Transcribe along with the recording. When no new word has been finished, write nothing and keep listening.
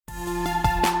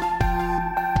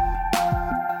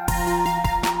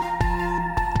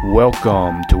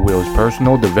Welcome to Will's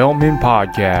Personal Development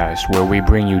Podcast, where we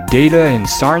bring you data and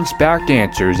science-backed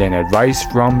answers and advice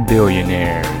from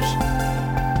billionaires.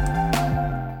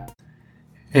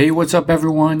 Hey, what's up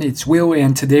everyone? It's Will,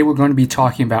 and today we're going to be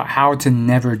talking about how to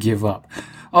never give up,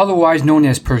 otherwise known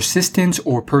as persistence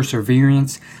or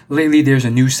perseverance. Lately, there's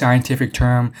a new scientific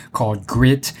term called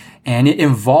grit, and it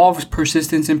involves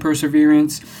persistence and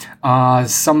perseverance.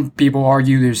 Some people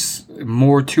argue there's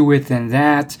more to it than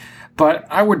that, but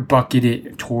I would bucket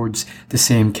it towards the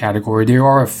same category. There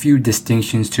are a few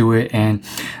distinctions to it, and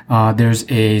there's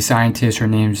a scientist, her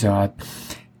name's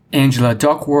Angela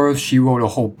Duckworth. She wrote a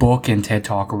whole book and TED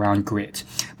Talk around grit.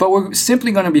 But we're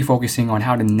simply going to be focusing on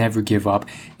how to never give up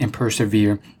and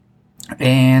persevere.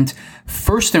 And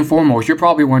first and foremost, you're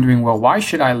probably wondering, well, why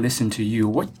should I listen to you?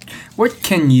 What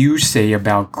can you say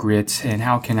about grit, and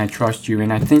how can I trust you?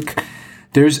 And I think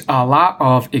there's a lot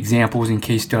of examples and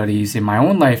case studies in my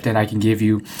own life that I can give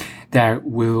you that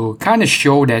will kind of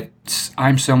show that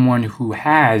I'm someone who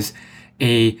has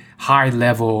a high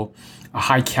level, a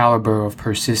high caliber of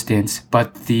persistence.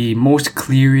 But the most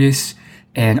clearest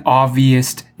and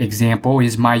obvious example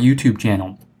is my YouTube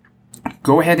channel.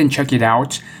 Go ahead and check it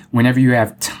out whenever you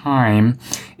have time.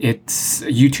 It's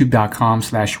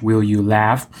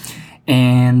youtube.com/willyouLaugh.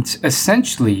 And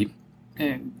essentially,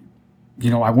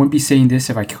 I wouldn't be saying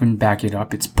this if I couldn't back it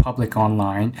up. It's public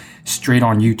online, straight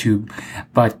on YouTube.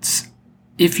 But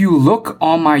if you look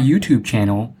on my YouTube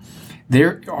channel,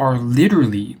 there are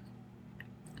literally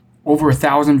over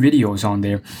 1,000 videos on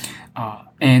there.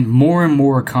 And more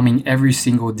are coming every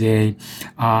single day.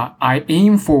 I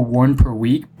aim for one per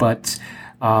week, but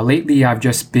lately I've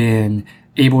just been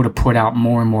able to put out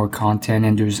more and more content,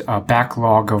 and there's a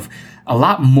backlog of a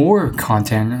lot more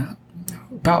content,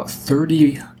 about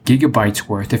 30 gigabytes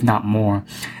worth, if not more,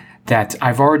 that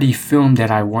I've already filmed that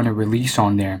I want to release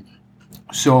on there.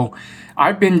 So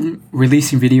I've been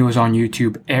releasing videos on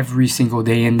YouTube every single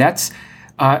day, and that's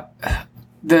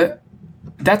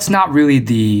not really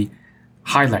the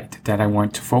highlight that I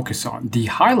want to focus on. The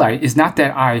highlight is not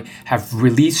that I have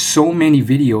released so many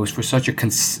videos for such a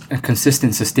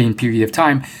consistent, sustained period of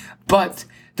time, but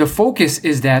the focus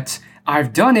is that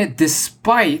I've done it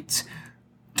despite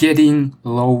getting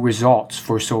low results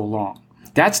for so long.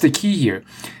 That's the key here.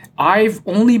 I've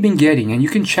only been getting, and you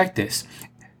can check this,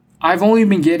 I've only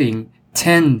been getting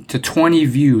 10 to 20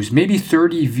 views, maybe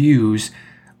 30 views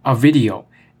a video.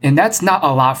 And that's not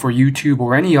a lot for YouTube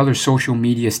or any other social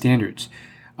media standards.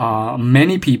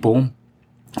 Many people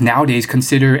nowadays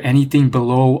consider anything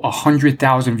below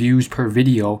 100,000 views per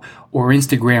video or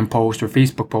Instagram post or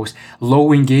Facebook post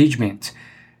low engagement.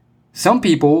 Some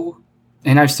people,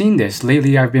 and I've seen this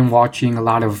lately, I've been watching a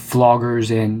lot of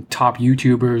vloggers and top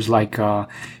YouTubers like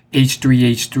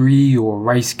H3H3 or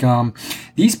Rice Gum.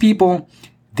 These people,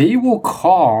 they will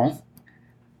call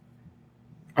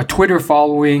a Twitter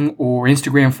following or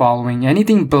Instagram following,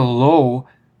 anything below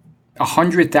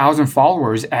 100,000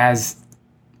 followers, as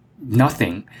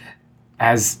nothing,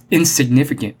 as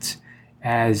insignificant,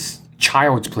 as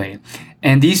child's play.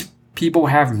 And these people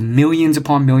have millions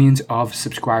upon millions of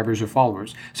subscribers or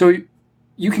followers. So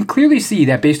you can clearly see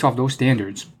that based off those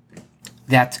standards,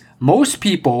 that most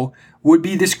people would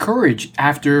be discouraged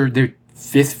after their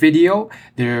 5th video,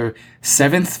 their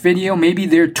 7th video, maybe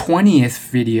their 20th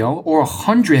video or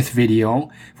 100th video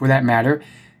for that matter,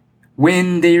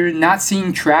 when they're not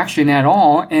seeing traction at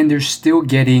all and they're still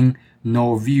getting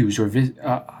no views or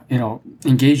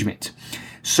engagement.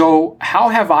 So how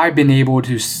have I been able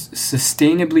to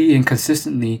sustainably and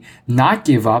consistently not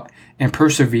give up and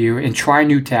persevere and try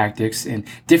new tactics and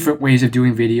different ways of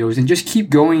doing videos and just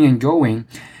keep going and going,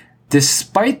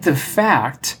 despite the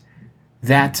fact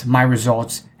that my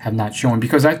results have not shown?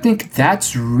 Because I think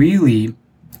that's really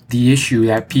the issue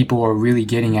that people are really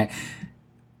getting at.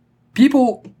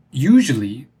 People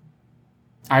usually,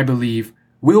 I believe,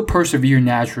 will persevere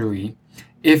naturally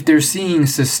if they're seeing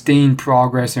sustained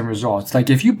progress and results. Like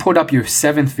if you put up your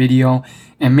 7th video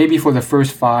and maybe for the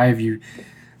first 5 you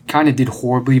kind of did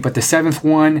horribly, but the 7th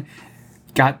one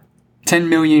got 10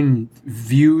 million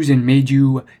views and made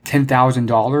you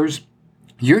 $10,000,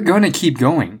 you're going to keep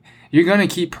going. You're going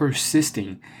to keep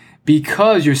persisting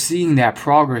because you're seeing that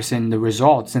progress and the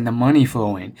results and the money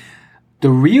flowing. The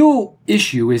real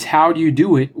issue is, how do you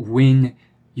do it when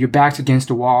your back's against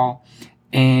the wall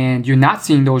and you're not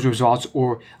seeing those results,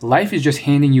 or life is just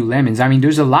handing you lemons? I mean,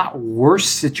 there's a lot worse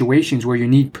situations where you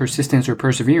need persistence or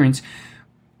perseverance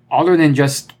other than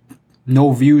just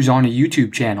no views on a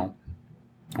YouTube channel.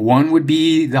 One would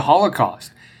be the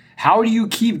Holocaust. How do you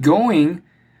keep going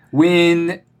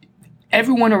when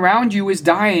everyone around you is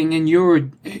dying, and you're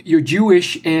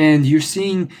Jewish, and you're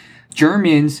seeing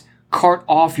Germans cart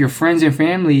off your friends and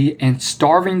family and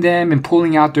starving them and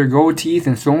pulling out their gold teeth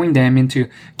and throwing them into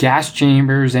gas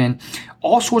chambers and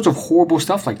all sorts of horrible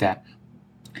stuff like that.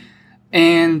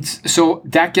 And so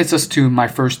that gets us to my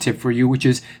first tip for you, which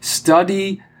is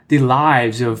study the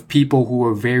lives of people who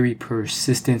are very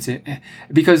persistent,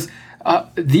 because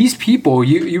these people,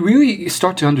 you really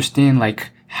start to understand like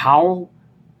how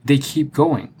they keep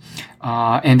going.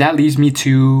 And that leads me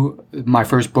to my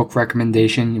first book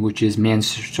recommendation, which is Man's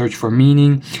Search for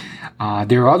Meaning.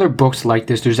 There are other books like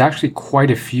this. There's actually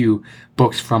quite a few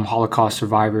books from Holocaust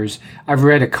survivors. I've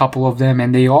read a couple of them,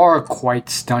 and they are quite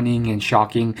stunning and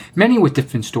shocking, many with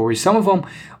different stories. Some of them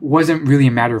wasn't really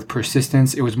a matter of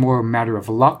persistence. It was more a matter of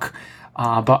luck.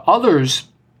 But others,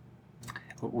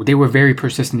 they were very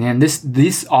persistent. And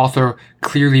this author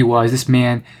clearly was. This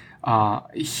man,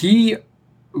 he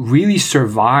really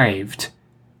survived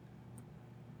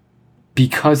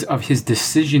because of his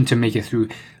decision to make it through,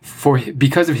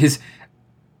 because of his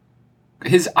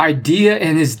idea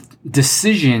and his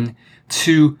decision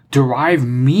to derive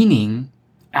meaning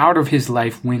out of his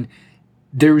life when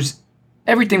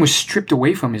everything was stripped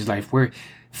away from his life, where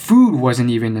food wasn't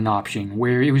even an option,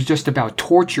 where it was just about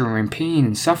torture and pain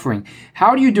and suffering.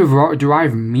 How do you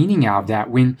derive meaning out of that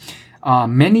when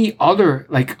many other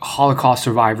like Holocaust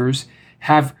survivors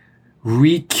have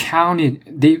recounted,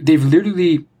 they've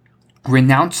literally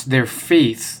renounced their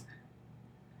faith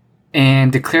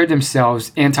and declared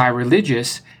themselves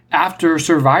anti-religious after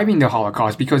surviving the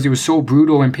Holocaust because it was so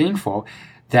brutal and painful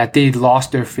that they'd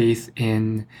lost their faith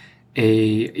in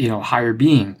a higher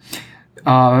being.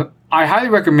 I highly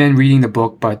recommend reading the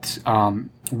book, but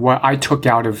what I took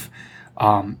out of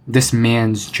this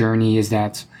man's journey is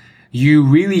that you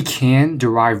really can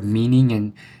derive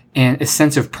meaning and a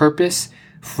sense of purpose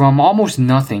from almost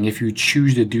nothing if you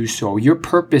choose to do so. Your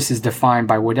purpose is defined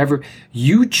by whatever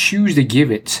you choose to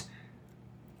give it.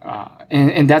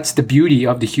 And that's the beauty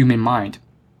of the human mind.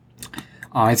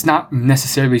 It's not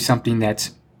necessarily something that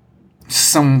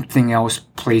something else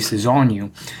places on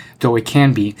you, though it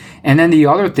can be. And then the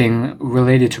other thing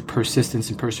related to persistence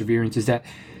and perseverance is that,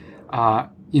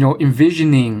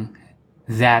 envisioning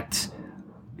that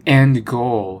end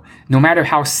goal, no matter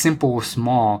how simple or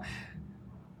small,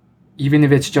 even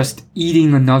if it's just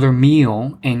eating another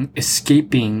meal and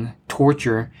escaping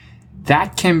torture,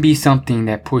 that can be something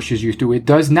that pushes you through. It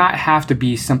does not have to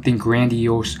be something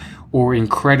grandiose or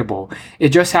incredible. It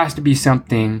just has to be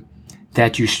something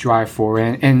that you strive for.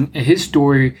 And his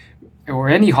story, or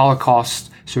any Holocaust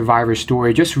survivor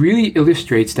story, just really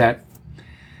illustrates that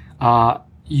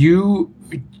you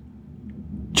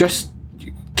just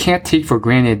can't take for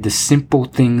granted the simple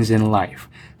things in life.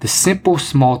 The simple,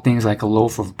 small things like a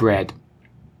loaf of bread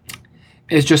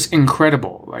is just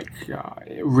incredible,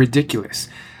 ridiculous.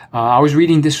 I was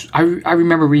reading this. I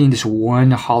remember reading this one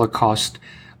Holocaust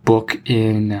book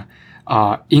in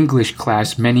English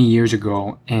class many years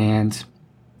ago, and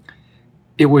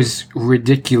it was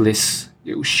ridiculous.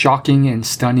 It was shocking and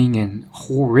stunning and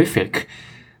horrific.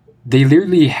 They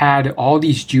literally had all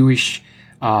these Jewish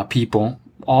people,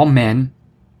 all men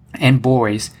and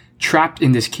boys, trapped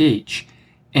in this cage.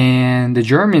 And the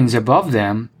Germans above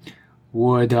them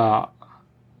would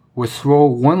throw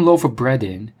one loaf of bread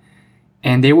in,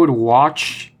 and they would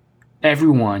watch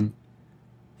everyone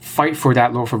fight for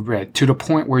that loaf of bread to the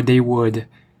point where they would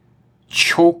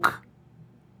choke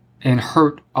and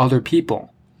hurt other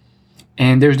people.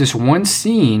 And there's this one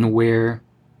scene where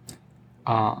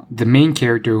the main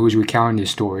character who's recounting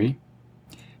this story,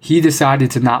 he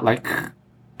decided to not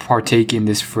partake in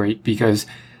this freight because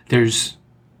there's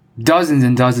dozens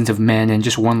and dozens of men and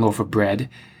just one loaf of bread.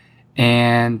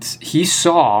 And he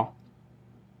saw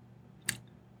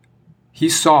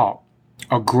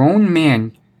a grown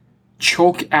man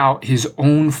choke out his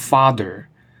own father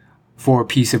for a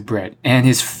piece of bread, and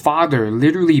his father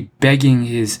literally begging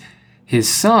his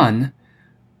son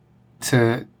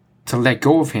to let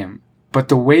go of him. But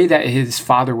the way that his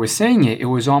father was saying it, it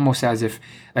was almost as if,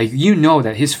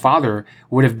 that his father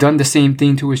would have done the same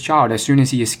thing to his child as soon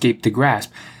as he escaped the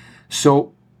grasp.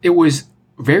 So it was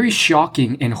very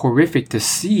shocking and horrific to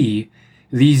see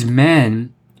these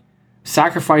men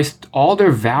sacrifice all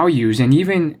their values and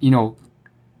even,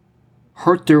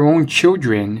 hurt their own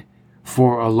children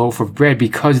for a loaf of bread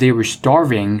because they were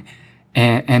starving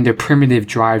and their primitive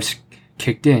drives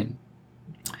kicked in.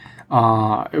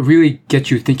 It really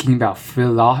gets you thinking about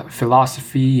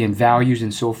philosophy and values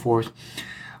and so forth.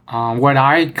 What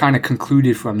I kind of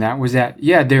concluded from that was that,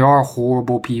 there are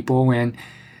horrible people and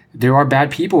there are bad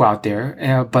people out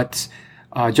there, but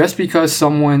Just because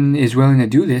someone is willing to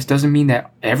do this doesn't mean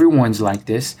that everyone's like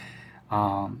this.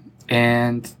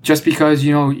 And just because,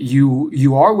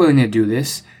 you are willing to do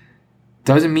this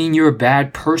doesn't mean you're a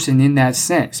bad person in that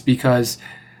sense, because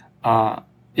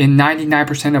in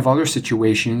 99% of other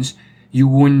situations, you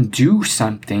wouldn't do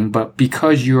something, but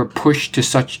because you're pushed to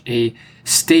such a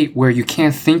state where you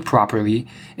can't think properly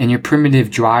and your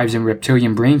primitive drives and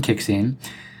reptilian brain kicks in,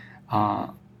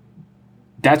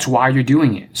 that's why you're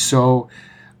doing it. So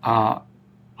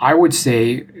I would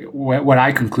say what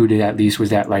I concluded, at least, was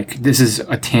that, like, this is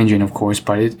a tangent, of course,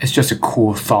 but it's just a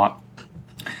cool thought.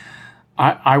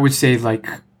 I would say, like,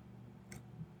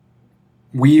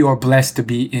 we are blessed to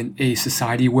be in a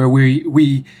society where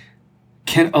we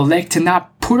can elect to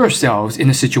not put ourselves in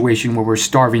a situation where we're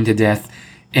starving to death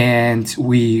and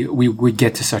we would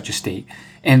get to such a state.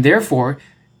 And therefore,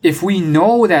 if we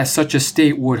know that such a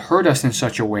state would hurt us in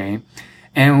such a way,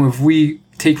 and if we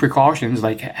take precautions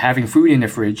like having food in the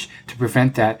fridge to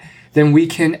prevent that, then we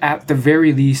can at the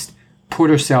very least put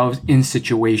ourselves in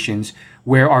situations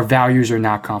where our values are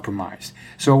not compromised.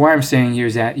 So what I'm saying here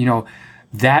is that,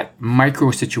 that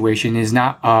micro situation is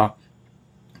not a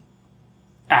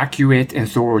accurate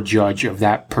and thorough judge of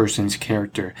that person's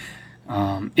character.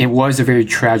 It was a very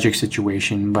tragic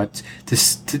situation, but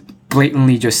to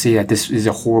blatantly just say that this is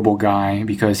a horrible guy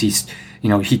because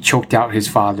he choked out his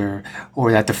father,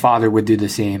 or that the father would do the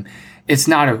same, it's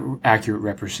not an accurate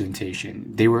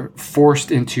representation. They were forced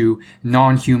into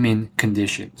non-human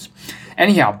conditions.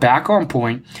 Anyhow, back on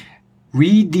point,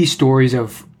 read these stories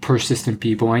of persistent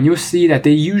people and you'll see that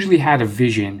they usually had a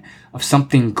vision of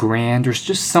something grand or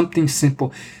just something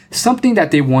simple, something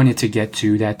that they wanted to get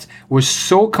to that was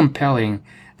so compelling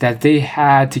that they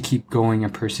had to keep going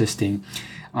and persisting.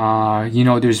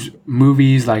 There's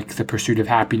movies like The Pursuit of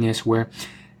Happiness where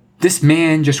this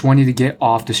man just wanted to get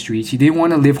off the streets. He didn't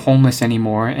want to live homeless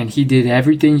anymore, and he did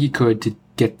everything he could to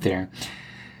get there.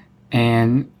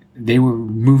 And they were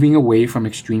moving away from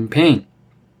extreme pain.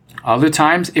 Other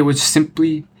times, it was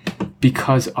simply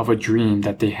because of a dream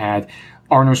that they had.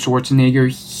 Arnold Schwarzenegger,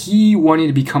 he wanted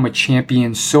to become a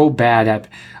champion so bad at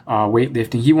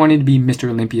weightlifting. He wanted to be Mr.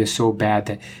 Olympia so bad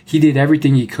that he did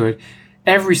everything he could.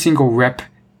 Every single rep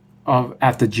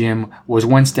at the gym was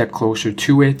one step closer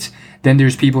to it. Then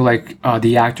there's people like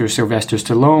the actor Sylvester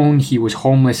Stallone. He was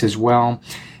homeless as well.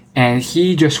 And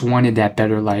he just wanted that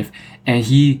better life. And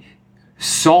he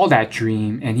saw that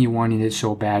dream and he wanted it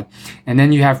so bad. And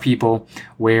then you have people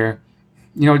where,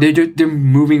 they're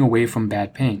moving away from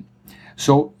bad pain.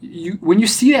 So when you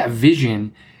see that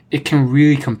vision, it can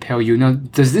really compel you. Now,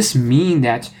 does this mean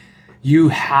that you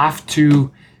have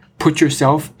to put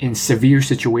yourself in severe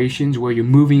situations where you're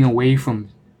moving away from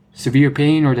severe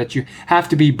pain, or that you have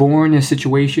to be born in a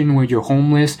situation where you're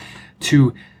homeless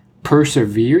to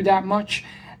persevere that much?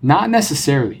 Not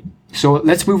necessarily. So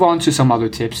let's move on to some other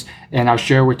tips, and I'll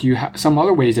share with you some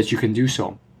other ways that you can do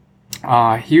so.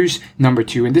 Here's number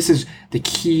 2, and this is the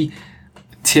key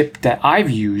tip that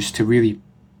I've used to really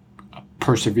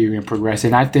persevere and progress.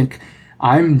 And I think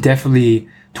I'm definitely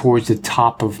towards the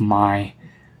top of my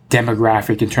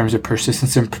demographic in terms of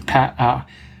persistence and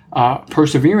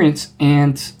perseverance.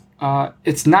 And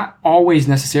it's not always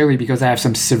necessarily because I have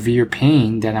some severe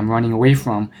pain that I'm running away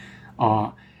from.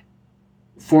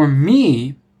 For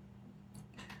me,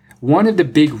 one of the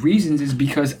big reasons is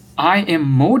because I am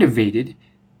motivated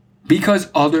because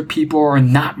other people are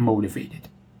not motivated.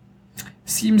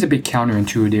 Seems a bit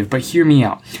counterintuitive, but hear me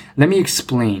out. Let me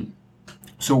explain.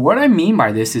 So what I mean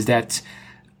by this is that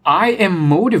I am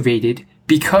motivated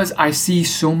because I see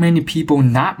so many people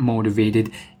not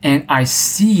motivated and I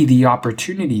see the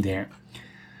opportunity there.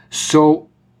 So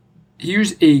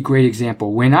here's a great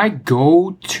example. When I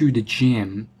go to the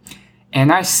gym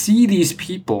and I see these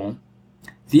people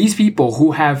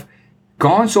who have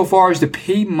gone so far as to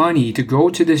pay money to go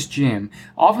to this gym,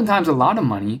 oftentimes a lot of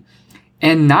money,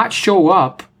 and not show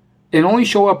up, and only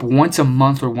show up once a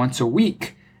month or once a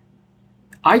week,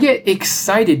 I get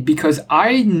excited because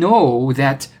I know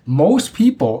that most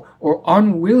people are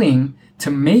unwilling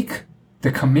to make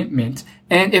the commitment.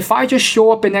 And if I just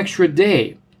show up an extra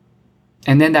day,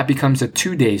 and then that becomes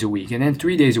 2 days a week, and then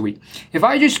 3 days a week, if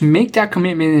I just make that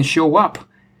commitment and show up,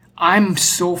 I'm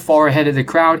so far ahead of the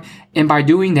crowd. And by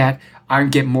doing that, I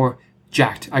get more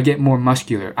jacked. I get more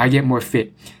muscular. I get more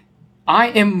fit. I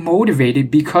am motivated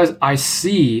because I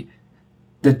see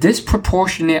the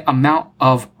disproportionate amount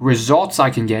of results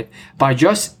I can get by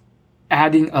just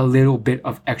adding a little bit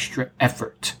of extra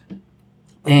effort.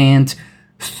 And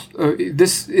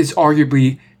this is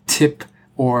arguably tip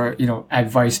or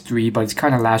advice 3, but it's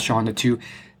kind of latched on to 2.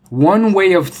 One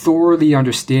way of thoroughly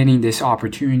understanding this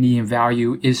opportunity and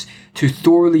value is to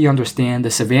thoroughly understand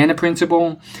the Savannah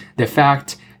Principle, the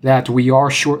fact that we are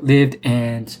short-lived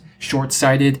and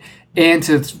short-sighted, and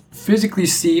to physically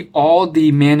see all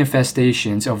the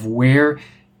manifestations of where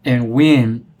and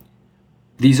when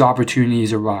these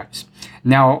opportunities arise.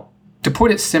 Now, to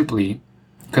put it simply,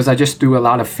 because I just threw a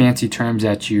lot of fancy terms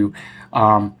at you,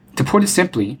 to put it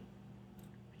simply,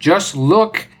 just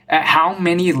look at how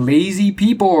many lazy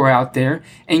people are out there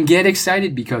and get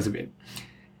excited because of it.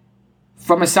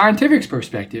 From a scientific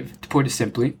perspective, to put it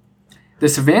simply, the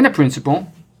Savannah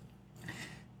Principle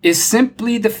is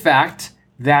simply the fact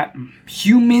that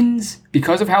humans,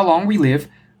 because of how long we live,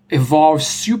 evolve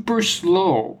super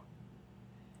slow.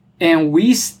 And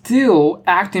we still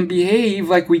act and behave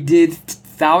like we did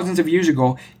thousands of years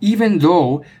ago, even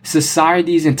though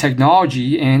societies and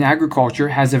technology and agriculture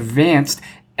has advanced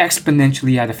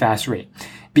exponentially at a fast rate.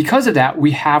 Because of that,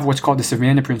 we have what's called the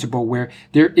Savannah Principle, where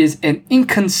there is an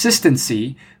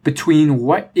inconsistency between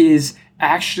what is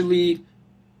actually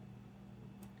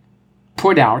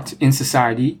put out in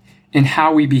society and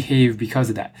how we behave because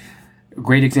of that. A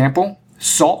great example,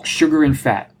 salt, sugar, and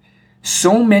fat.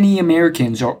 So many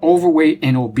Americans are overweight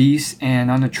and obese and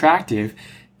unattractive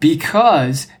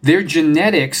because their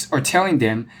genetics are telling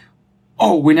them,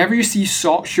 oh, whenever you see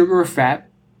salt, sugar, or fat,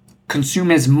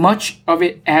 consume as much of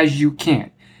it as you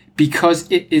can because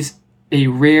it is a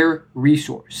rare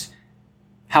resource.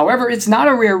 However, it's not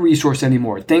a rare resource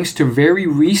anymore thanks to very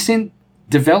recent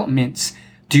developments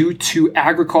due to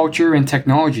agriculture and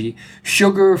technology.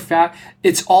 Sugar, fat,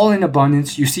 it's all in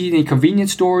abundance. You see it in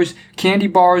convenience stores, candy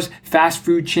bars, fast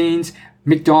food chains,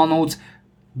 McDonald's,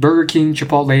 Burger King,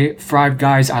 Chipotle, Five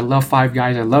Guys. I love Five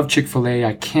Guys. I love Chick-fil-A.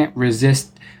 I can't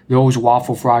resist those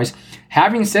waffle fries.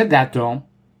 Having said that, though,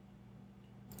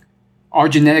 our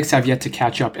genetics have yet to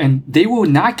catch up, and they will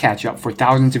not catch up for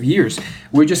thousands of years.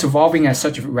 We're just evolving at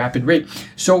such a rapid rate.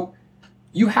 So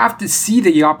you have to see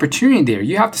the opportunity there.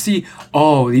 You have to see,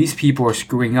 oh, these people are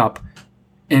screwing up,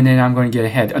 and then I'm going to get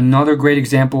ahead. Another great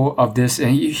example of this,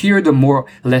 and here are the more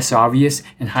less obvious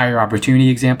and higher opportunity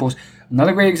examples.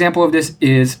 Another great example of this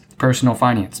is personal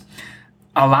finance.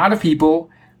 A lot of people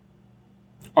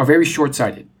are very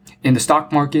short-sighted in the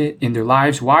stock market, in their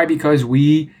lives. Why? Because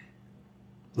we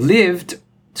lived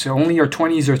to only our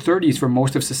 20s or 30s for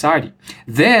most of society.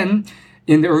 Then,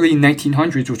 in the early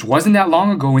 1900s, which wasn't that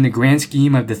long ago in the grand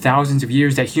scheme of the thousands of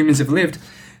years that humans have lived,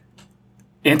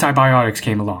 antibiotics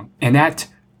came along. And that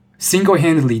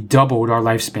single-handedly doubled our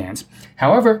lifespans.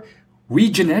 However, we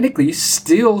genetically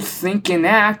still think and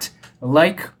act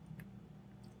like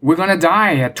we're going to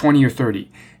die at 20 or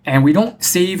 30. And we don't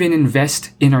save and invest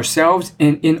in ourselves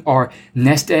and in our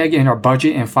nest egg and our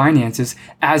budget and finances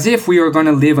as if we are going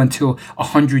to live until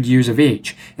 100 years of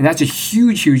age. And that's a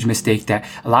huge, huge mistake that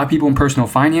a lot of people in personal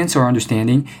finance are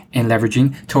understanding and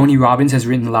leveraging. Tony Robbins has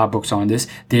written a lot of books on this.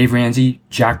 Dave Ramsey,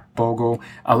 Jack Bogle,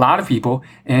 a lot of people.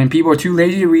 And people are too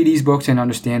lazy to read these books and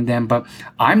understand them. But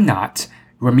I'm not.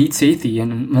 Ramit Sethi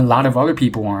and a lot of other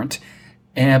people aren't.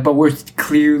 But we're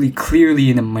clearly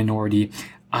in a minority.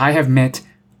 I have met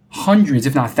hundreds,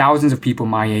 if not thousands of people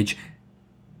my age,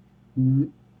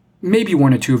 maybe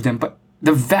one or two of them, but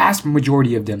the vast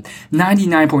majority of them,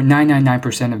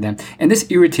 99.999% of them, and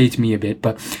this irritates me a bit,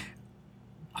 but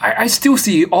I still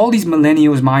see all these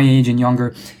millennials my age and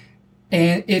younger,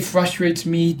 and it frustrates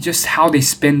me just how they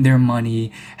spend their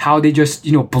money, how they just,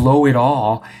 blow it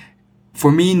all.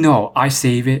 For me, no, I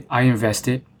save it, I invest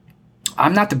it.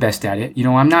 I'm not the best at it.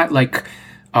 I'm not like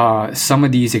some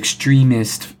of these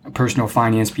extremist personal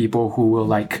finance people who will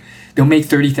they'll make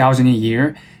 $30,000 a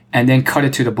year and then cut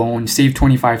it to the bone, save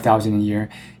 $25,000 a year,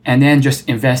 and then just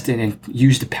invest it and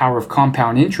use the power of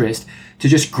compound interest to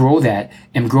just grow that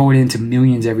and grow it into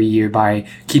millions every year by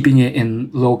keeping it in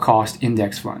low cost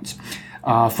index funds.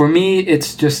 For me,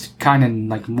 it's just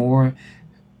kind of more,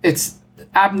 it's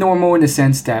abnormal in the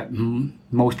sense that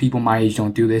most people my age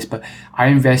don't do this, but I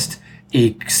invest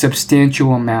a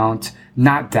substantial amount,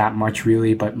 not that much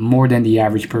really, but more than the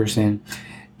average person,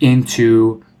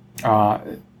 into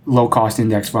low-cost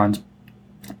index funds.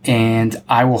 And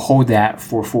I will hold that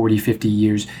for 40, 50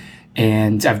 years.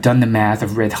 And I've done the math.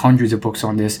 I've read hundreds of books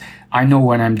on this. I know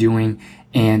what I'm doing.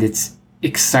 And it's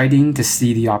exciting to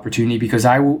see the opportunity because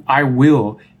I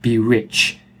will be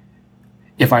rich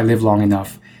if I live long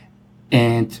enough.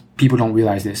 And people don't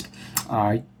realize this.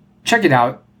 Check it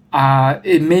out.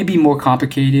 It may be more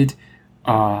complicated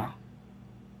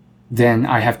than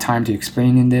I have time to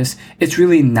explain in this. It's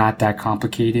really not that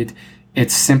complicated.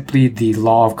 It's simply the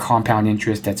law of compound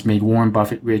interest that's made Warren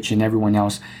Buffett rich and everyone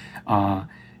else.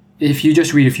 if you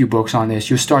just read a few books on this,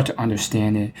 you'll start to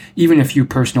understand it. Even a few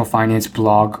personal finance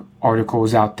blog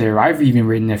articles out there. I've even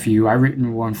written a few. I've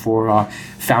written one for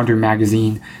Founder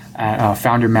Magazine at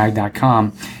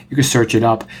foundermag.com. You can search it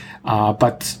up.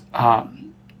 But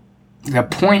the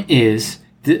point is,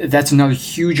 that's another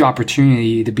huge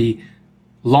opportunity to be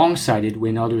long-sighted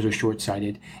when others are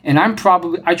short-sighted. And I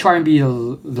try and be the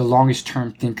longest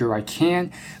term thinker I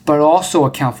can, but also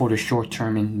account for the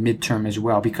short-term and mid-term as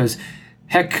well, because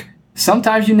heck,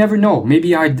 sometimes you never know.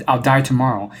 Maybe I'll die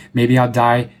tomorrow. Maybe I'll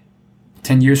die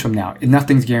 10 years from now. And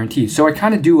nothing's guaranteed. So I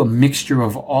kind of do a mixture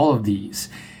of all of these.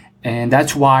 And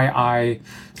that's why I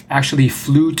actually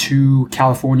flew to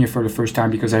California for the first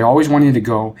time, because I always wanted to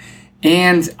go.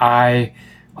 And I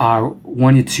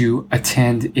wanted to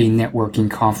attend a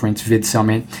networking conference, Vid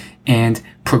Summit, and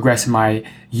progress my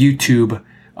YouTube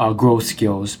growth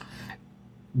skills.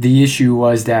 The issue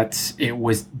was that it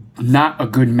was not a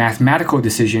good mathematical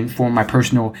decision for my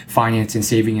personal finance and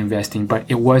saving investing, but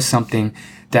it was something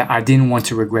that I didn't want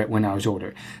to regret when I was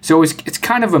older. So it's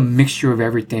kind of a mixture of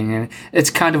everything, and it's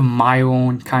kind of my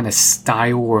own kind of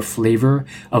style or flavor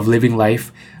of living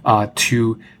life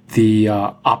to the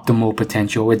optimal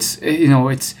potential.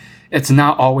 It's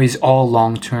not always all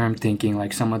long-term thinking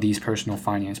like some of these personal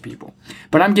finance people.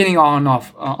 But I'm getting on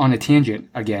a tangent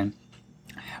again.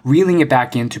 Reeling it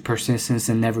back into persistence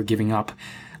and never giving up.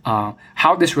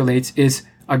 How this relates is,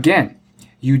 again,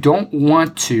 you don't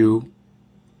want to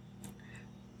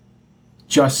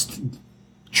just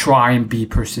try and be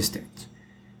persistent.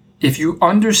 If you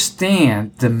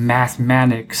understand the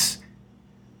mathematics,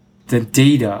 the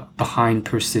data behind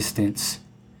persistence,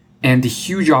 and the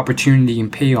huge opportunity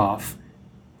and payoff,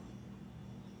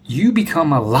 you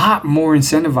become a lot more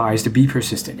incentivized to be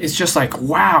persistent. It's just like,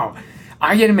 wow,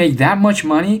 I get to make that much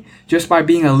money just by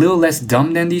being a little less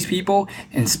dumb than these people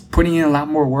and putting in a lot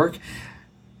more work.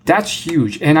 That's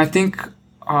huge. And I think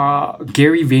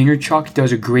Gary Vaynerchuk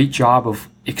does a great job of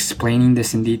explaining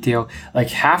this in detail. Like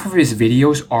half of his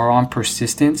videos are on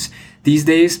persistence these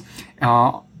days.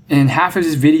 And half of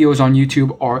his videos on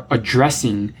YouTube are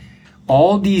addressing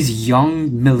all these young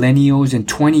millennials and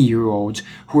 20-year-olds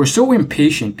who are so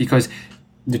impatient because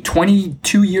they're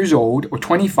 22 years old or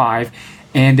 25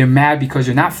 and they're mad because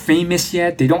they're not famous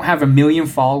yet. They don't have 1 million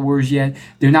followers yet.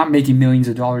 They're not making millions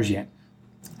of dollars yet.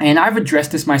 And I've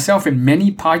addressed this myself in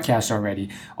many podcasts already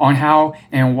on how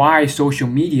and why social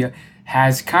media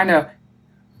has kind of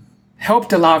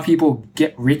helped a lot of people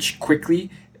get rich quickly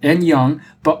and young,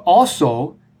 but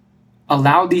also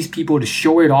allow these people to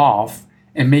show it off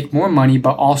and make more money,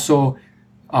 but also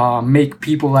make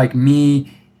people like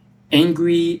me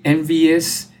angry,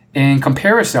 envious, and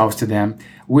compare ourselves to them,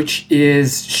 which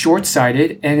is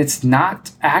short-sighted and it's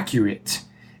not accurate.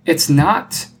 It's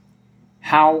not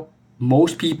how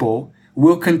most people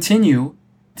will continue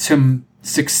to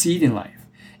succeed in life.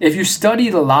 If you study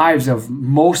the lives of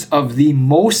most of the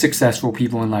most successful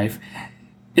people in life,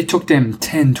 it took them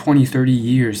 10, 20, 30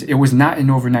 years. It was not an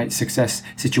overnight success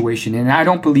situation. And I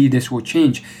don't believe this will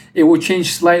change. It will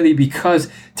change slightly because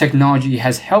technology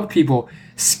has helped people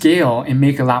scale and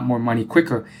make a lot more money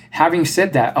quicker. Having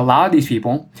said that, a lot of these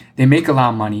people, they make a lot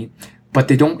of money, but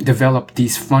they don't develop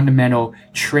these fundamental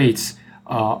traits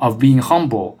of being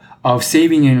humble, of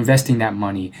saving and investing that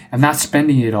money, and not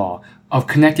spending it all, of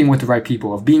connecting with the right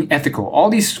people, of being ethical. All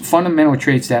these fundamental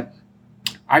traits that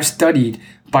I've studied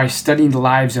by studying the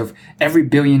lives of every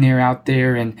billionaire out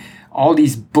there and all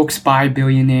these books by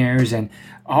billionaires and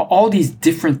all these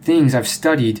different things I've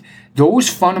studied, those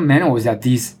fundamentals that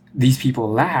these people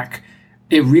lack,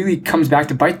 it really comes back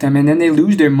to bite them, and then they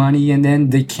lose their money and then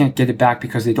they can't get it back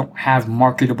because they don't have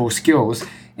marketable skills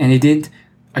and they didn't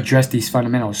address these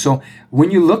fundamentals. So when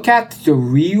you look at the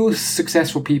real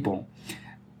successful people,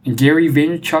 and Gary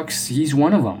Vaynerchuk, he's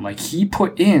one of them. Like, he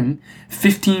put in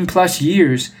 15 plus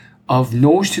years of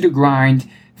nose to the grind,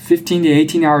 15 to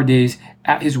 18 hour days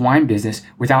at his wine business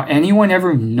without anyone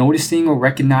ever noticing or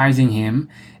recognizing him.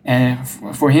 And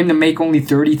for him to make only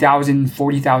 $30,000,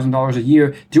 $40,000 a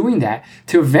year doing that,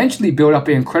 to eventually build up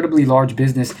an incredibly large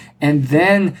business and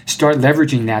then start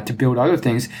leveraging that to build other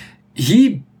things,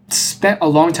 he spent a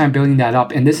long time building that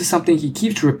up. And this is something he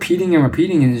keeps repeating and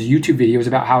repeating in his YouTube videos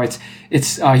about how it's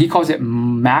he calls it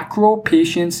macro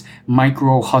patience,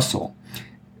 micro hustle,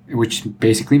 which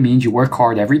basically means you work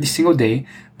hard every single day,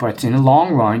 but in the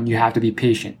long run, you have to be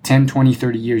patient 10, 20,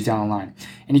 30 years down the line.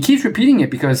 And he keeps repeating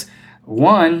it because,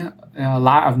 one, a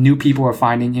lot of new people are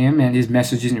finding him and his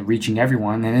message isn't reaching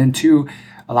everyone. And then two,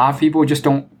 a lot of people just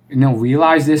don't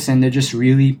realize this, and they're just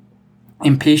really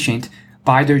impatient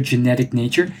by their genetic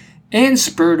nature. and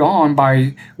spurred on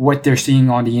by what they're seeing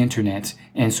on the internet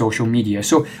and social media.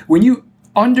 So when you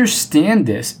understand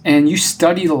this and you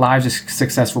study the lives of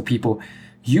successful people,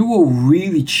 you will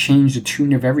really change the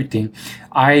tune of everything.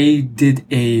 I did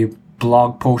a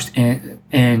blog post and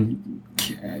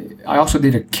I also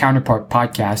did a counterpart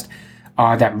podcast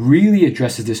that really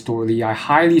addresses this thoroughly. I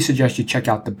highly suggest you check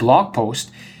out the blog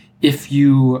post if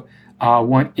you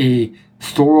want a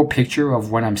thorough picture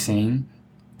of what I'm saying.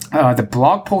 The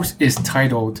blog post is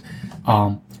titled,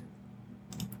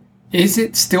 Is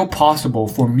it still possible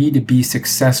for me to be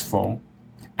successful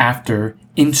after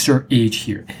insert age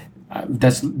here?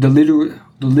 That's the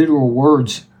literal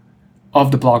words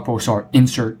of the blog post are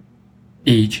insert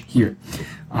age here.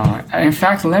 In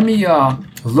fact, let me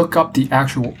look up the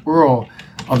actual URL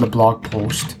of the blog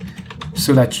post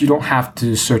so that you don't have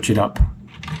to search it up.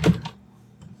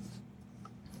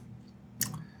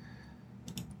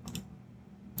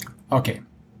 Okay,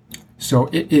 so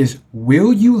it is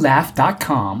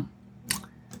willyoulaugh.com/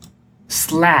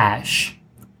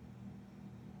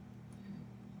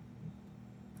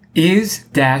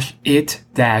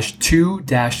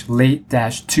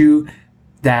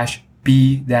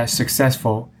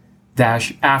 is-it-2-late-2-be-successful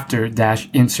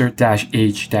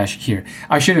 -after-insert-age- here.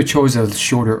 I should have chose a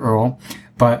shorter URL,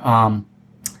 but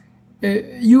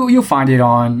you'll find it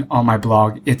on my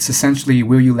blog. It's essentially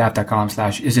willyoulaugh.com/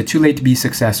 is it too late to be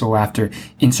successful after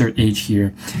insert age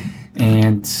here.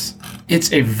 And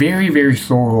it's a very, very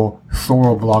thorough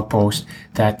blog post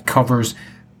that covers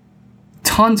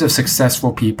tons of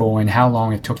successful people and how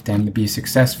long it took them to be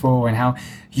successful and how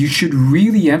you should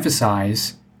really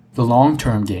emphasize the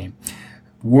long-term game.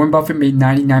 Warren Buffett made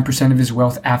 99% of his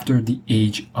wealth after the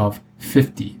age of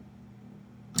 50.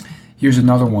 Here's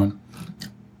another one.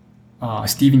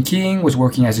 Stephen King was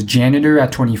working as a janitor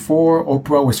at 24.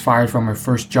 Oprah was fired from her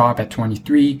first job at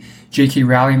 23. J.K.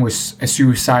 Rowling was a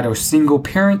suicidal single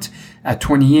parent at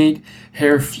 28.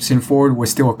 Harrison Ford was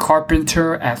still a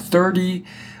carpenter at 30.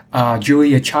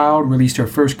 Julia Child released her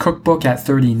first cookbook at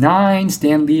 39.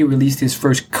 Stan Lee released his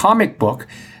first comic book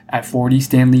at 40.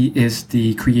 Stan Lee is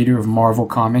the creator of Marvel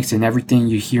Comics and everything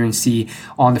you hear and see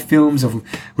on the films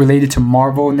related to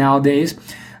Marvel nowadays.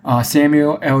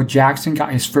 Samuel L. Jackson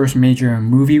got his first major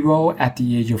movie role at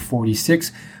the age of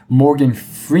 46. Morgan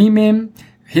Freeman,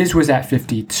 his was at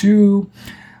 52.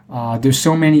 There's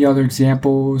so many other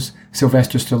examples.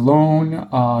 Sylvester Stallone,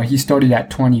 he started at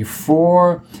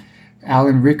 24.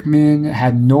 Alan Rickman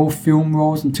had no film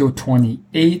roles until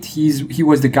 28. He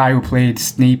was the guy who played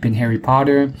Snape in Harry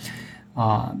Potter.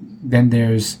 Then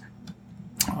there's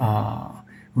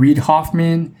Reid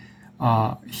Hoffman.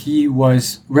 He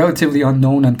was relatively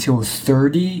unknown until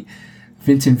 30.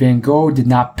 Vincent van Gogh did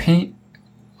not paint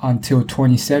until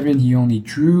 27. He only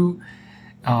drew.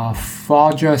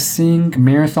 Fauja Singh,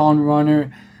 marathon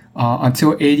runner,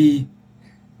 until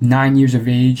 89 years of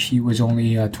age, he was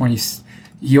only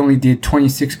He only did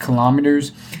 26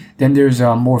 kilometers. Then there's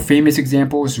more famous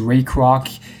examples. Ray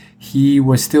Kroc, he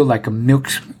was still like a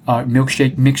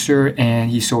milkshake mixer, and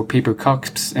he sold paper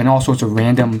cups and all sorts of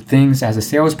random things as a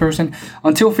salesperson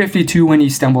until 52 when he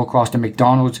stumbled across the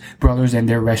McDonald's brothers and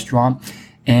their restaurant.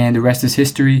 And the rest is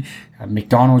history.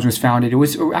 McDonald's was founded. It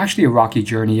was actually a rocky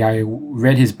journey. I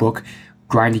read his book,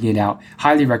 Grinding It Out.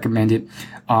 Highly recommend it.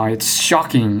 It's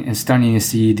shocking and stunning to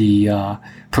see the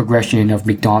progression of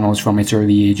McDonald's from its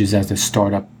early ages as a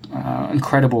startup.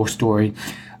 Incredible story.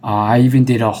 I even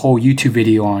did a whole YouTube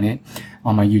video on it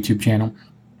on my YouTube channel.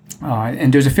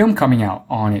 And there's a film coming out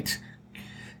on it.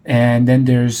 And then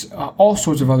there's all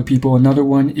sorts of other people. Another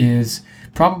one is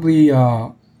probably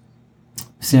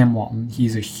Sam Walton.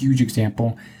 He's a huge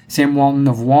example. Sam Walton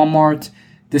of Walmart.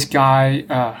 This guy,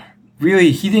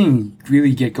 he didn't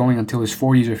really get going until his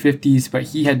 40s or 50s, but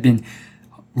he had been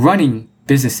running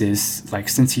businesses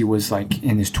since he was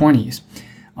in his 20s.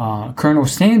 Colonel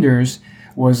Sanders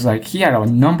was he had a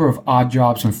number of odd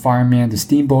jobs, from fireman to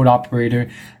steamboat operator.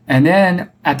 And then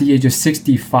at the age of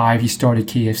 65, he started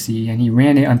KFC, and he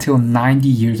ran it until 90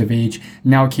 years of age.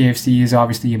 Now KFC is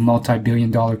obviously a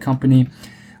multi-billion-dollar company.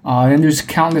 And there's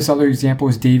countless other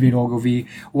examples. David Ogilvy,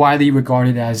 widely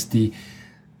regarded as the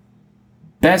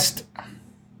best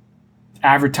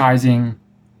advertising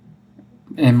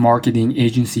and marketing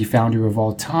agency founder of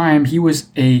all time. He was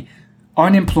a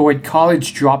unemployed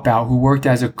college dropout who worked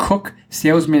as a cook,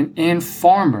 salesman, and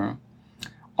farmer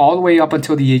all the way up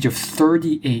until the age of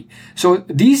 38. So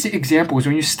these examples,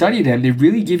 when you study them, they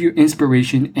really give you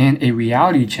inspiration and a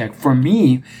reality check. For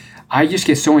me, I just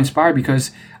get so inspired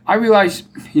because I realize,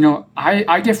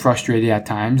 I get frustrated at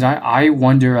times. I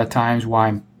wonder at times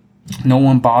why no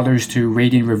one bothers to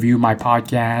rate and review my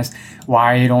podcast,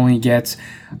 why it only gets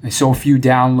so few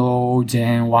downloads,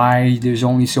 and why there's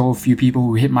only so few people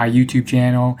who hit my YouTube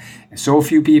channel, and so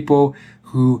few people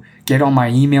who get on my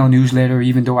email newsletter,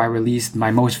 even though I released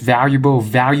my most valuable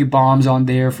value bombs on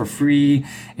there for free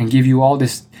and give you all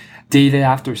this data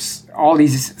after all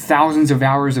these thousands of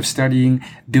hours of studying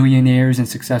billionaires and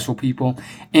successful people.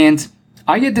 And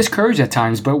I get discouraged at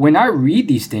times, but when I read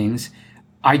these things,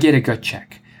 I get a gut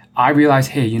check. I realize,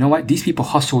 hey, you know what? These people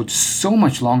hustled so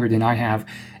much longer than I have,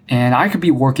 and I could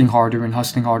be working harder and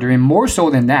hustling harder. And more so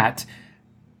than that,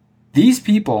 these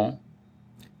people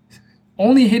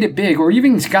only hit it big or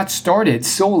even got started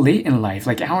so late in life,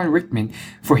 like Alan Rickman,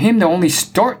 for him to only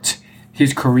start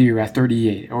his career at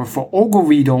 38, or for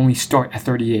Ogilvy to only start at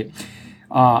 38.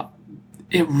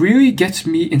 It really gets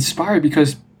me inspired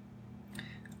because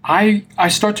I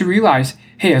start to realize,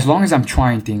 hey, as long as I'm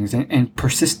trying things and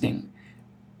persisting,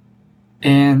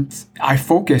 and I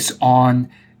focus on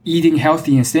eating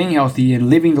healthy and staying healthy and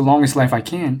living the longest life I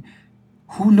can,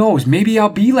 who knows? Maybe I'll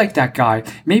be like that guy.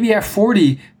 Maybe at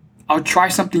 40, I'll try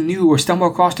something new or stumble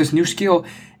across this new skill,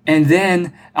 and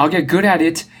then I'll get good at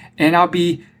it, and I'll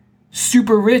be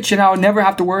super rich, and I'll never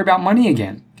have to worry about money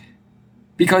again.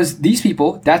 Because these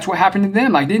people, that's what happened to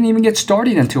them. Like, they didn't even get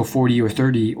started until 40 or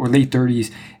 30 or late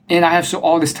 30s, and I have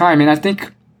all this time. And I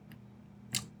think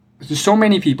there's so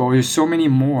many people, there's so many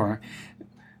more.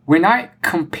 When I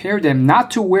compare them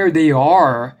not to where they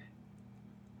are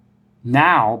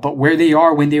now, but where they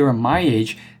are when they were my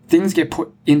age, things get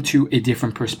put into a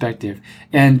different perspective.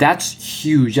 And that's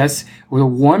huge. That's the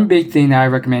one big thing that I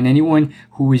recommend anyone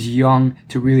who is young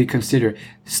to really consider.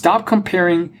 Stop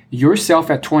comparing yourself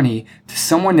at 20 to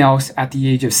someone else at the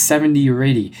age of 70 or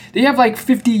 80. They have like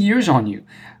 50 years on you.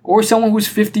 Or someone who's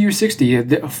 50 or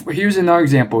 60. Here's another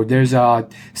example. There's a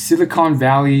Silicon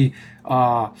Valley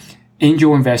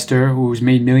angel investor who's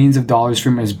made millions of dollars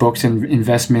from his books and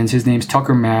investments. His name's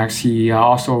Tucker Max. He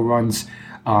also runs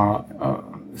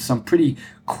some pretty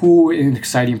cool and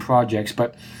exciting projects.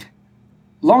 But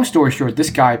long story short,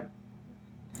 this guy,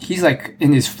 he's like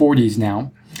in his 40s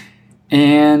now,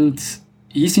 and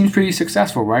he seems pretty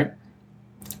successful, right?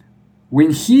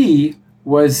 When he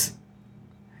was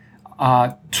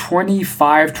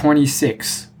 25,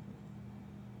 26,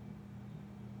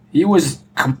 he was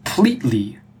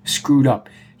completely screwed up.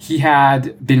 He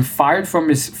had been fired from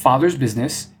his father's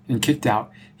business and kicked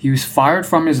out. He was fired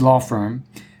from his law firm.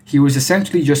 He was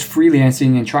essentially just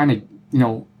freelancing and trying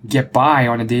to, get by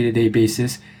on a day-to-day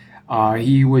basis.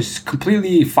 He was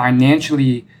completely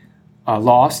financially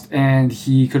lost, and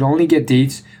he could only get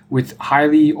dates with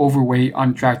highly overweight,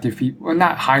 unattractive people. Well,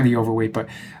 not highly overweight, but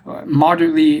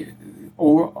moderately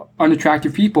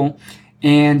unattractive people.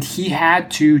 And he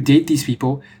had to date these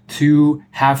people to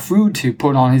have food to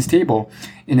put on his table,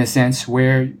 in a sense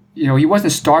where, he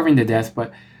wasn't starving to death,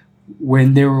 but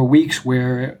when there were weeks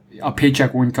where a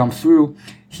paycheck wouldn't come through,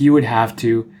 he would have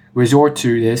to resort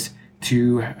to this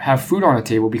to have food on the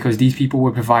table because these people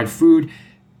would provide food,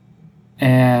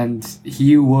 and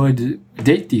he would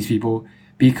date these people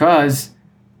because,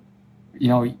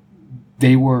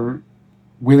 they were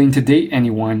willing to date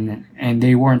anyone and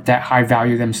they weren't that high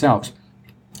value themselves.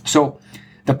 So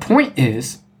the point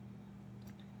is,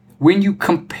 when you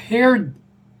compare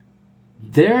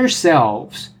their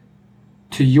selves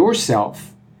to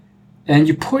yourself and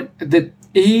you put the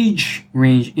age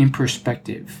range in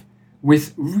perspective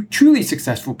with truly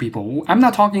successful people, I'm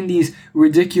not talking these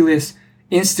ridiculous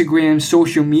Instagram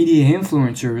social media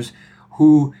influencers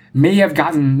who may have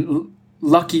gotten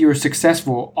lucky or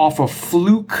successful off a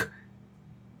fluke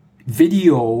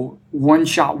video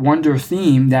one-shot wonder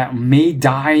theme that may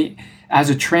die as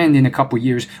a trend in a couple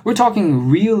years. We're talking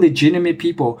real legitimate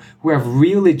people who have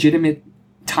real legitimate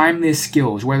timeless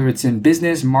skills, whether it's in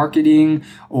business, marketing,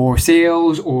 or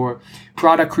sales, or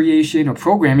product creation, or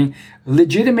programming.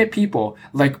 Legitimate people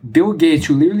like Bill Gates,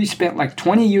 who literally spent like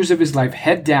 20 years of his life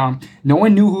head down. No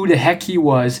one knew who the heck he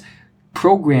was,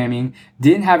 programming,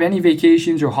 didn't have any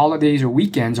vacations or holidays or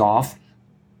weekends off.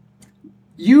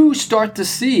 You start to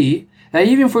see that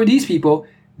even for these people,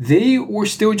 they were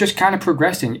still just kind of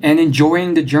progressing and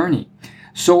enjoying the journey.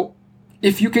 So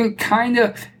if you can kind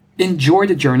of enjoy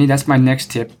the journey, that's my next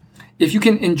tip. If you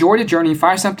can enjoy the journey,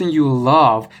 find something you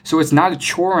love so it's not a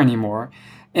chore anymore.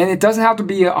 And it doesn't have to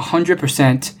be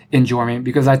 100% enjoyment,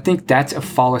 because I think that's a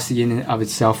fallacy in and of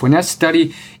itself. When I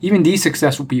study even these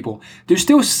successful people, there's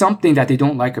still something that they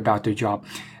don't like about their job.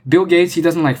 Bill Gates, he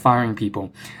doesn't like firing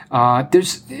people.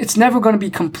 It's never going to be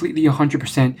completely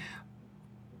 100%.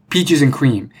 peaches and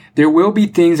cream. There will be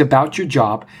things about your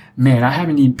job. Man, I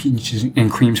haven't eaten peaches and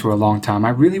creams for a long time. I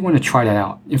really want to try that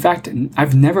out. In fact,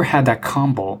 I've never had that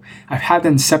combo. I've had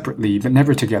them separately, but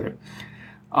never together.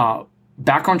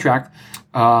 Back on track.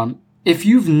 If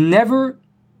you've never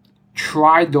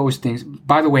tried those things,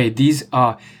 by the way, these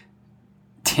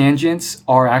tangents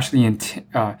are actually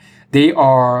they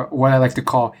are what I like to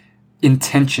call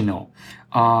intentional.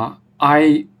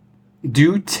 I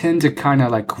do tend to kind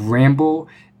of like ramble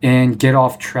and get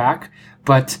off track,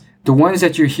 but the ones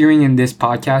that you're hearing in this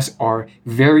podcast are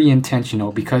very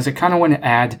intentional because I kind of want to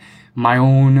add my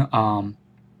own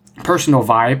personal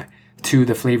vibe to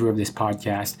the flavor of this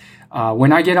podcast.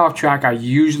 When I get off track, I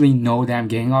usually know that I'm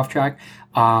getting off track.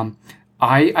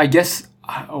 I guess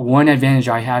one advantage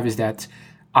I have is that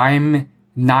I'm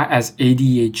not as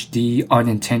ADHD,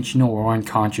 unintentional, or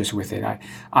unconscious with it.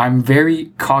 I'm very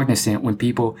cognizant when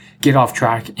people get off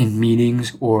track in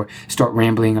meetings or start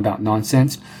rambling about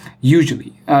nonsense.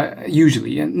 Usually,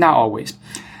 and not always.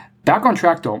 Back on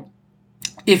track though,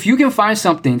 if you can find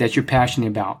something that you're passionate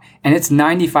about and it's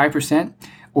 95%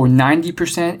 or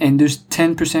 90% and there's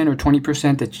 10% or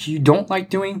 20% that you don't like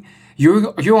doing,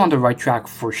 you're on the right track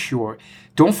for sure.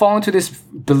 Don't fall into this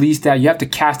belief that you have to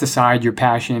cast aside your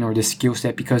passion or the skill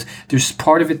set because there's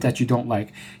part of it that you don't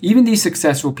like. Even these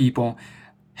successful people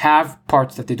have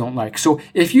parts that they don't like. So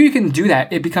if you can do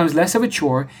that, it becomes less of a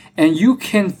chore and you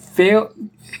can fail.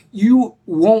 You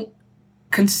won't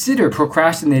consider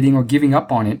procrastinating or giving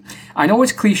up on it. I know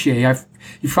it's cliche.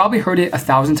 You've probably heard it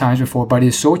 1,000 times before, but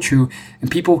it's so true. And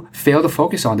people fail to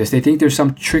focus on this. They think there's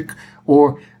some trick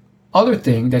or other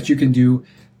thing that you can do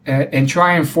and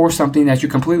try and force something that you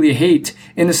completely hate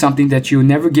into something that you'll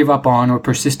never give up on or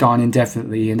persist on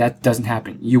indefinitely. And that doesn't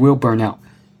happen. You will burn out.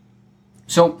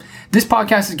 So this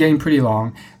podcast is getting pretty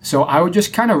long. So I would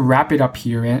just kind of wrap it up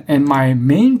here. And my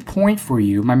main point for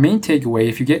you, my main takeaway,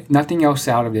 if you get nothing else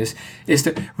out of this, is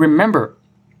to remember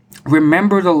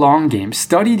the long game.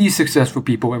 Study these successful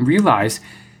people and realize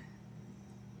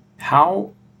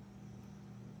how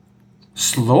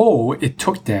slow it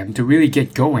took them to really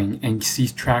get going and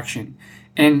seize traction.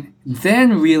 And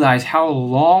then realize how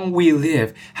long we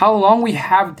live, how long we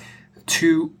have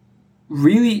to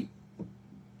really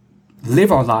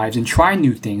live our lives and try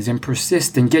new things and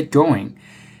persist and get going.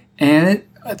 And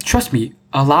trust me,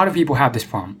 a lot of people have this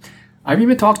problem. I've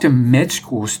even talked to med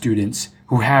school students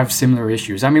who have similar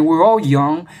issues. I mean, we're all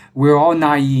young, we're all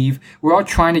naive, we're all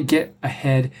trying to get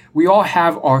ahead. We all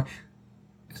have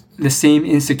the same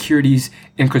insecurities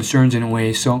and concerns in a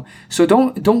way. So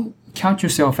don't count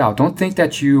yourself out. Don't think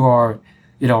that you are,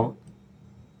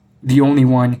 the only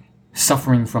one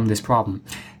suffering from this problem.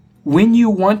 When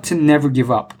you want to never give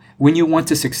up, when you want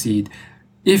to succeed,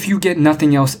 if you get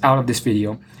nothing else out of this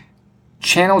video,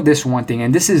 channel this one thing.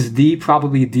 And this is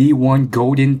probably the one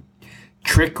golden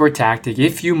trick or tactic.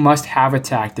 If you must have a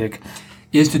tactic,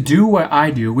 is to do what I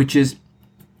do, which is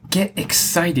get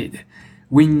excited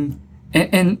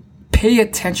and pay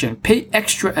attention, pay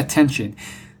extra attention.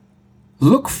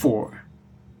 Look for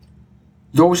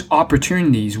those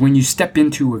opportunities when you step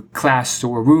into a class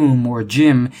or a room or a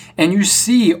gym and you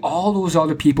see all those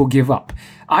other people give up.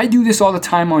 I do this all the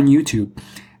time on YouTube.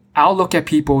 I'll look at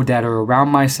people that are around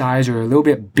my size or a little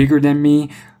bit bigger than me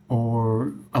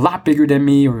or a lot bigger than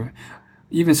me or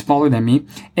even smaller than me,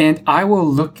 and I will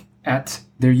look at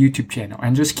their YouTube channel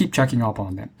and just keep checking up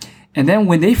on them. And then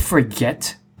when they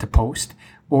forget to post,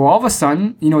 or all of a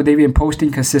sudden, they've been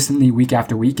posting consistently week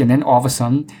after week, and then all of a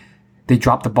sudden they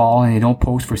drop the ball and they don't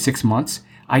post for 6 months,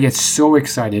 I get so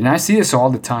excited. And I see this all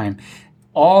the time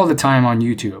on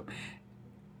YouTube.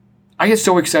 I get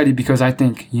so excited because I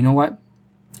think, you know what?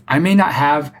 I may not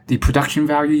have the production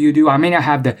value you do. I may not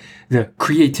have the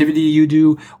creativity you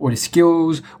do or the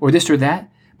skills or this or that.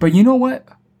 But you know what?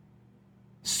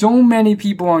 So many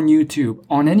people on YouTube,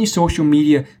 on any social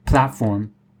media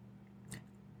platform,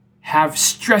 have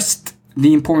stressed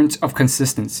the importance of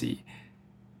consistency.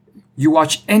 You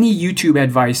watch any YouTube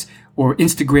advice or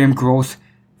Instagram growth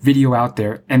video out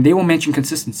there, and they will mention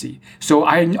consistency. So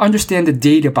I understand the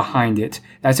data behind it.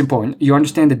 That's important. You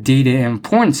understand the data and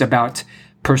importance about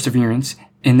perseverance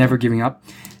and never giving up.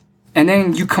 And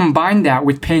then you combine that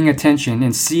with paying attention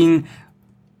and seeing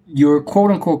your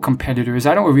quote-unquote competitors.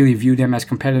 I don't really view them as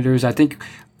competitors. I think,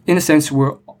 in a sense,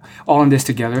 we're all in this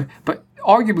together. But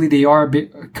arguably, they are a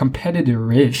bit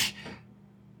competitor-ish.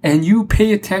 And you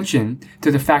pay attention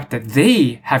to the fact that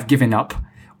they have given up.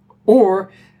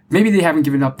 Or maybe they haven't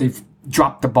given up. They've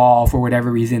dropped the ball for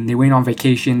whatever reason. They went on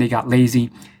vacation. They got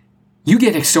lazy. You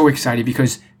get so excited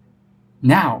because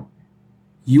now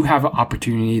you have an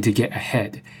opportunity to get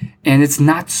ahead. And it's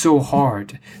not so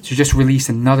hard to just release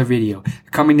another video,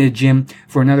 coming to the gym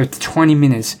for another 20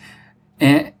 minutes.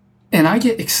 And I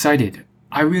get excited.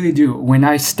 I really do when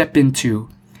I step into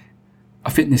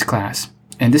a fitness class.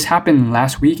 And this happened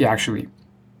last week, actually.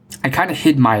 I kind of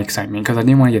hid my excitement because I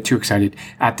didn't want to get too excited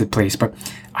at the place. But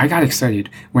I got excited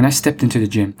when I stepped into the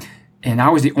gym. And I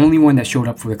was the only one that showed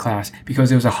up for the class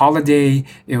because it was a holiday.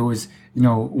 It was,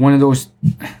 one of those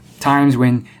times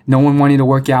when no one wanted to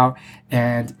work out.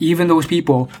 And even those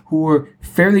people who were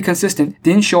fairly consistent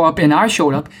didn't show up, and I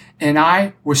showed up, and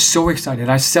I was so excited.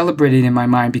 I celebrated in my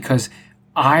mind because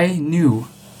I knew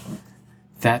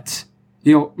that,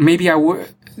 maybe I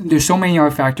would. There's so many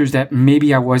other factors that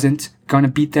maybe I wasn't going to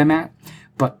beat them at.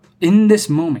 But in this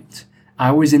moment,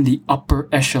 I was in the upper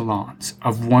echelons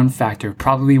of one factor,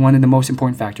 probably one of the most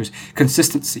important factors,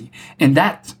 consistency. And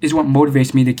that is what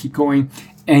motivates me to keep going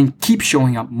and keep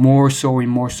showing up more so and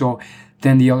more so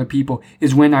than the other people,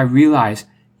 is when I realize,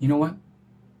 you know what?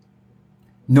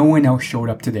 No one else showed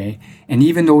up today. And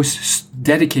even those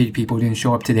dedicated people didn't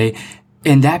show up today.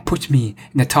 And that puts me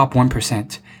in the top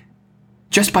 1%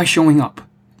 just by showing up,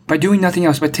 by doing nothing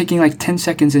else, by taking like 10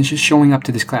 seconds and just showing up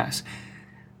to this class.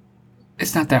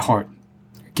 It's not that hard.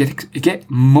 Get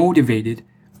motivated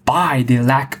by the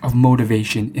lack of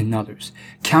motivation in others.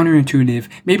 Counterintuitive,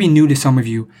 maybe new to some of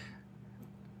you,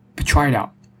 but try it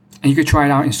out. And you could try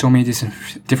it out in so many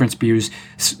different spheres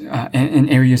and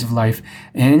areas of life.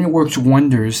 And it works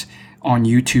wonders on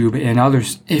YouTube and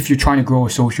others if you're trying to grow a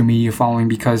social media following,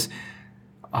 because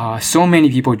so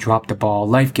many people drop the ball.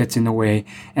 Life gets in the way.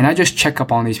 And I just check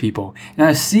up on these people. And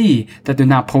I see that they're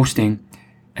not posting.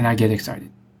 And I get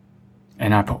excited.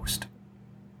 And I post.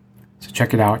 So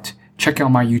check it out. Check out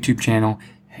my YouTube channel.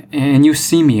 And you'll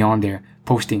see me on there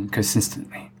posting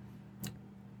consistently.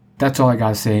 That's all I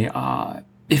gotta say.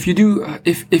 If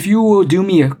you will do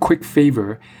me a quick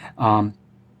favor, and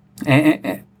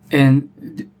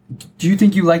do you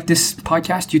think you like this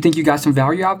podcast? Do you think you got some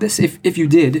value out of this? If you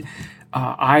did,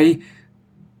 I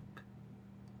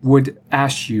would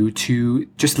ask you to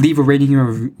just leave a rating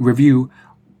and review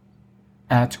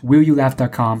at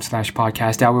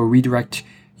willyoulaugh.com/podcast. That will redirect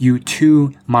you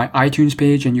to my iTunes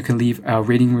page, and you can leave a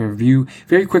rating and review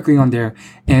very quickly on there.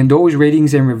 And those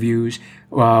ratings and reviews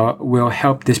will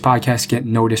help this podcast get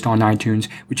noticed on iTunes,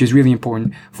 which is really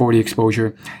important for the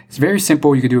exposure. It's very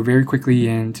simple. You can do it very quickly,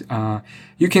 and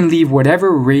you can leave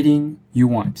whatever rating you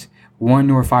want, 1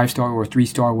 or 5-star or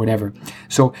 3-star, whatever.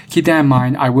 So keep that in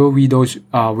mind. I will read those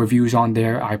reviews on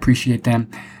there. I appreciate them.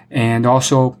 And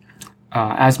also,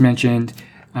 as mentioned,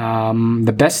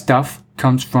 the best stuff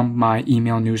comes from my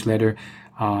email newsletter.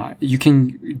 You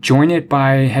can join it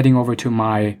by heading over to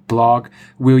my blog,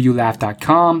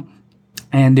 willyoulaugh.com.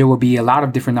 And there will be a lot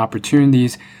of different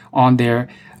opportunities on there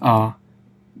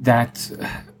that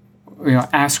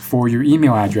ask for your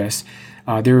email address.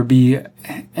 There will be,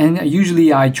 and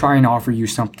usually I try and offer you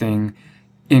something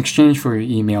in exchange for your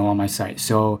email on my site.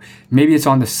 So maybe it's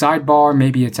on the sidebar,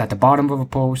 maybe it's at the bottom of a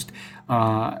post,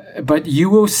 but you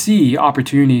will see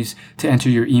opportunities to enter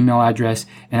your email address,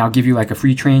 and I'll give you like a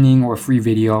free training or a free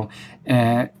video.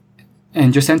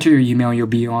 And just enter your email, you'll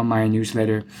be on my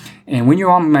newsletter. And when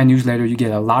you're on my newsletter, you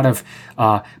get a lot of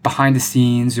behind the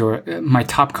scenes or my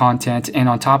top content. And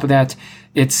on top of that,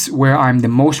 it's where I'm the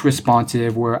most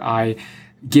responsive, where I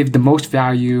give the most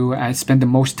value. I spend the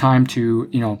most time to,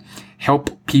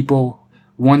 help people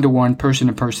one-to-one,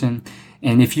 person-to-person.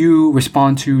 And if you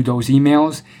respond to those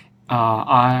emails,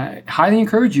 I highly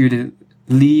encourage you to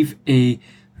leave a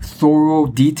thorough,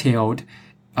 detailed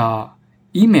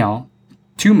email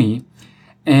to me,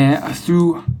 and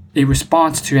through a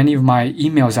response to any of my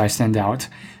emails I send out.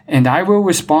 And I will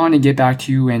respond and get back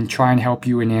to you and try and help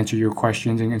you and answer your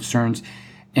questions and concerns.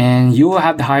 And you will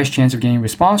have the highest chance of getting a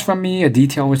response from me, a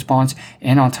detailed response.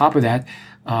 And on top of that,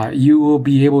 you will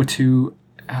be able to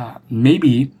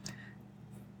maybe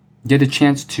get a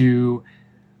chance to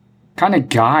kind of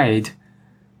guide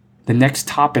the next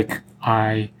topic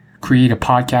I create a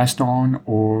podcast on,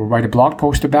 or write a blog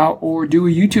post about, or do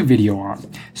a YouTube video on.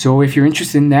 So if you're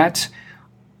interested in that,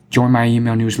 join my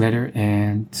email newsletter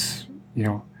and,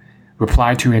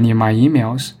 reply to any of my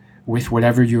emails with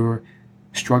whatever you're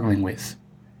struggling with.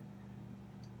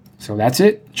 So that's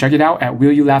it. Check it out at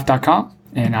willyoulaugh.com,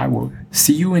 and I will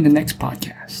see you in the next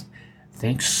podcast.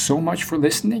 Thanks so much for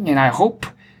listening, and I hope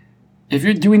if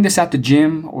you're doing this at the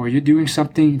gym, or you're doing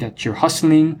something that you're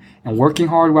hustling and working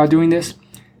hard while doing this,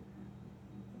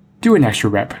 do an extra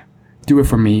rep. Do it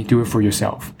for me. Do it for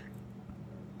yourself.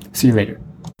 See you later.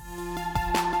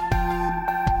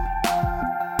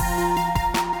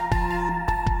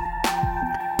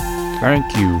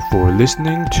 Thank you for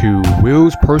listening to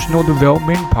Will's Personal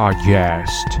Development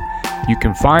Podcast. You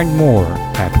can find more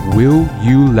at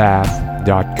willyouLaugh.com.